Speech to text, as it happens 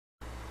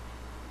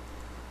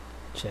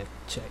check,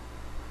 check.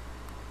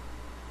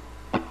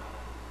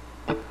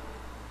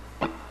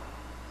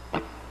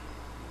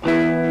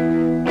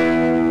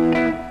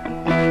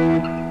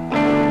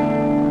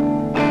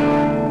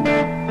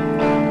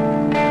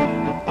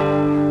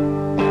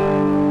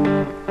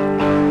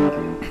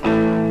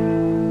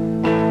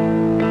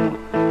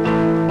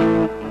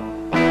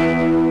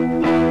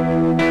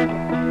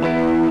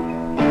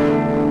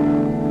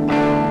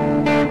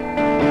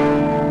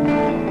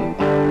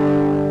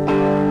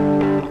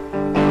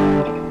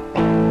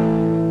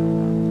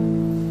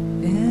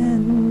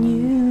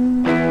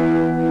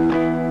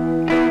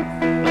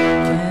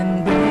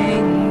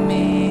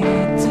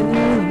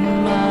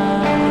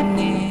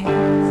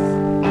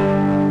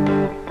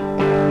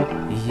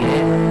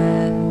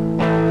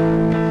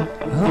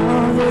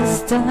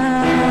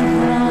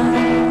 Time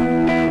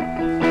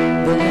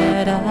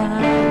that I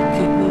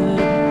could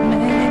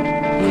make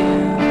you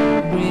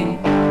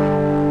breathe,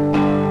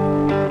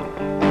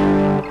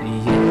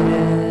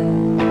 yeah,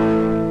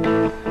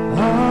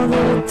 all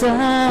the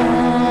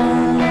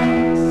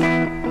times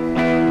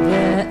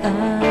that I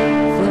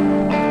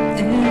felt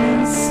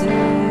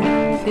insecure,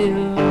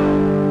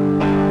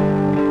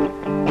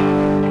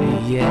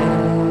 yeah,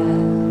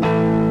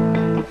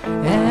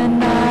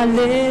 and I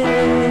live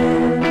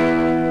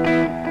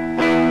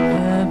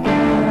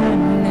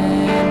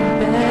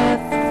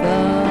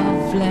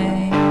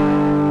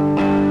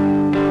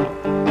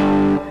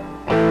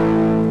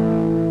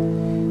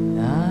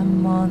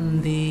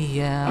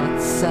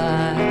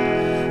outside,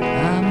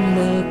 I'm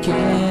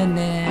looking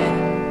in,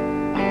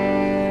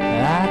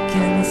 I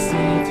can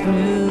see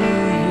through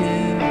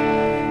you,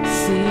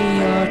 see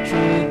your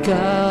true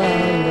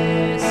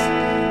colors,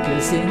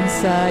 'cause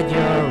inside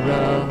you're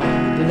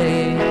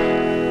ugly,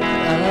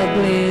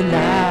 ugly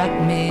like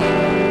me.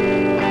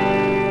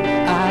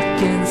 I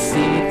can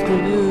see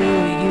through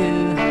you,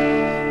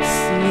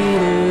 see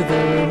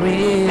the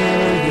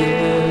real you.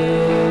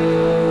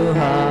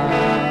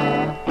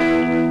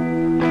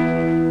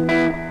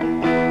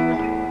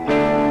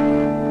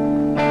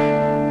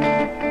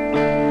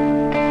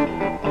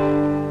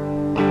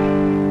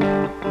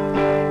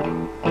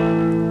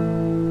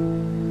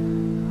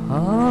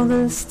 All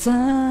this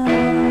time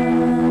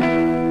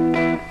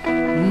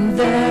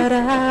that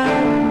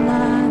I'm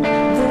like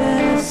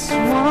this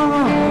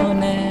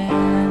morning,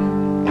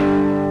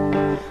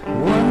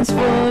 once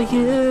for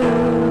you,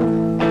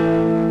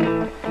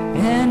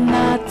 and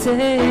I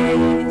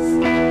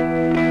taste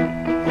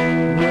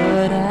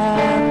what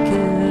I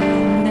could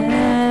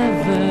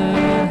never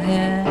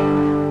have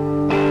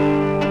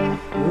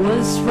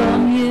was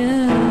from you,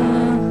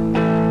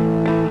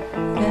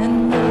 and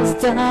those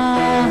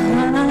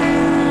times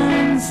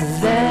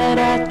that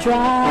I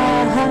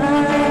tried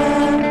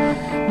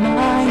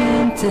my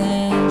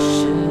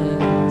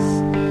intentions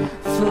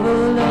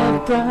full of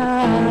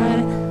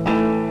pride,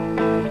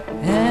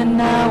 and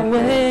I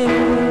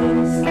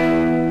waste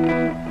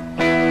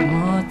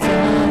more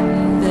time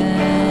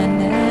than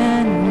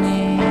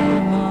anyone.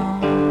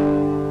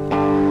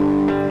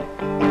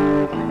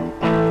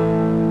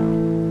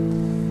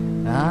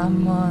 I'm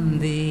on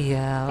the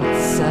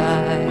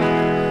outside,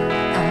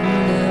 I'm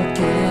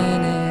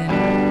looking in,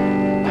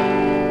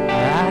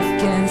 I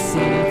can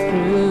see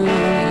through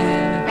you,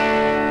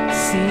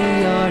 see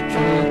your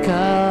true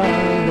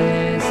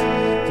colors,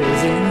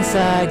 'cause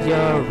inside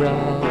you're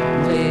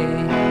ugly,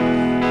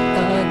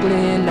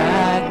 ugly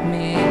like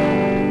me.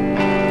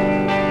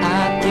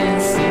 I can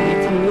see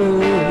through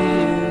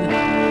you,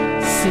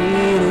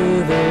 see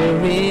the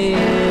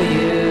real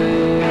you.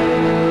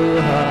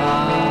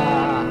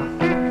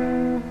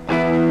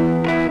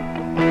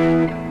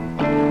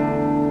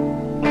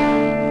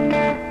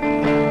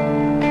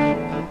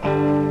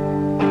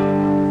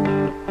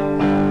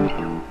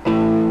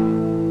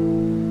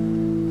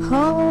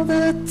 All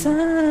the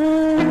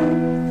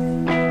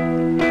time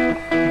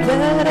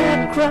that I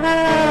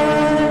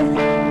cried,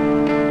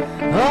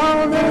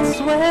 all that's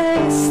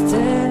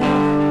wasted,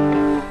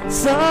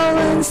 so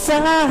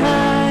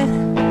inside,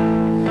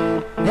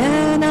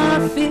 and I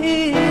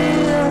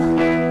feel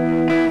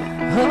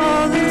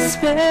all this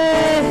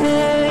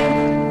pain,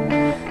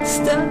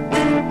 stuck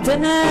it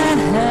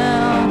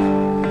down,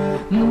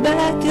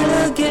 back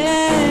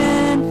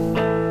again,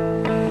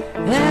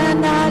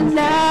 and I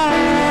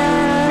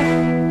lie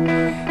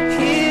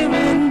here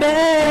in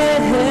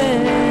bed,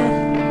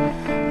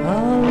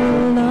 all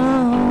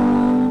alone.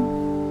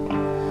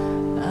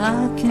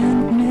 I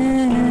can't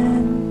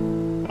mend,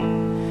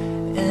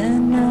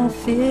 and I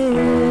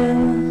fear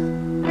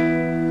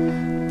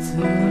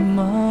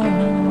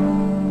tomorrow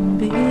will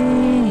be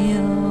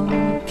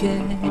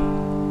okay.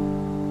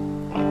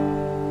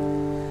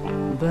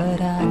 But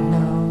I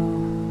know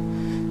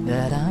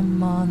that I'm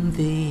on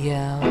the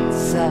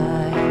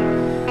outside,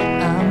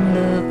 I'm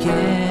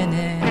looking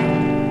in,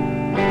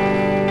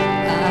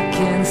 I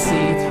can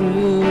see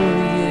through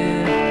you,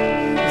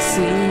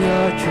 see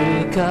your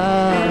true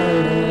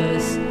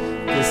colors,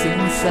 'cause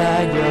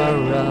inside you're